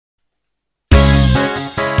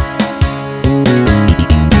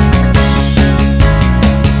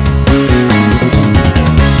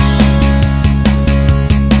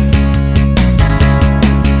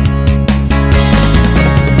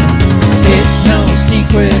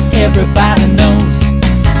secret, everybody knows.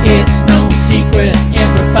 It's no secret,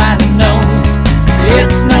 everybody knows.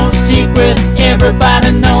 It's no secret,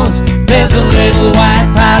 everybody knows. There's a little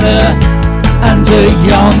white powder under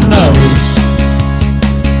your nose.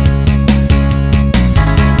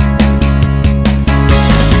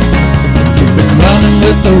 You've been running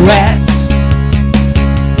with the rats,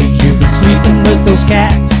 you've been sleeping with those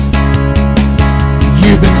cats,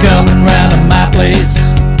 you've been coming round to my place,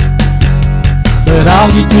 but all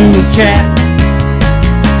you do is chat.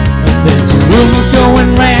 There's a rumor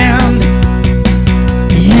going round,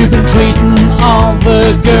 you've been treating all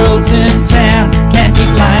the girls in town. Can't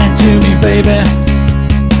keep lying to me, baby,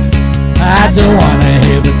 I don't wanna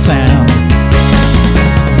hear the sound.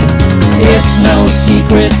 It's no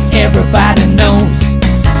secret, everybody knows.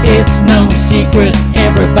 It's no secret,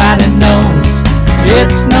 everybody knows.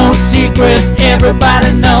 It's no secret,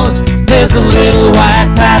 everybody knows. There's a little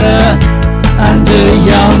white powder under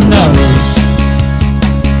your nose.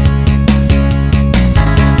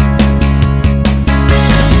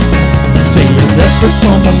 Say you're desperate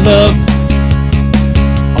for my love,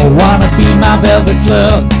 or wanna be my velvet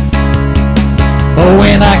glove. But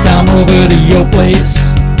when I come over to your place,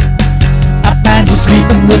 I find you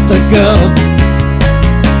sleeping with the girl.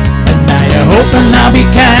 And now you're hoping I'll be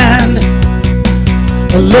kind,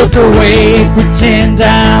 look away, pretend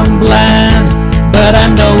I'm blind. But I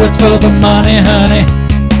know it's for the money, honey,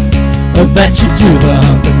 that you do the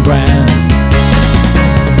hump and grind.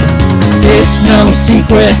 It's no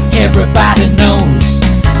secret, everybody knows.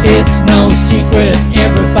 It's no secret,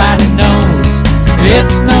 everybody knows.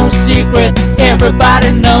 It's no secret,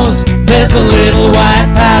 everybody knows. There's a little white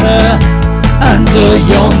powder under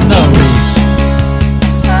your nose.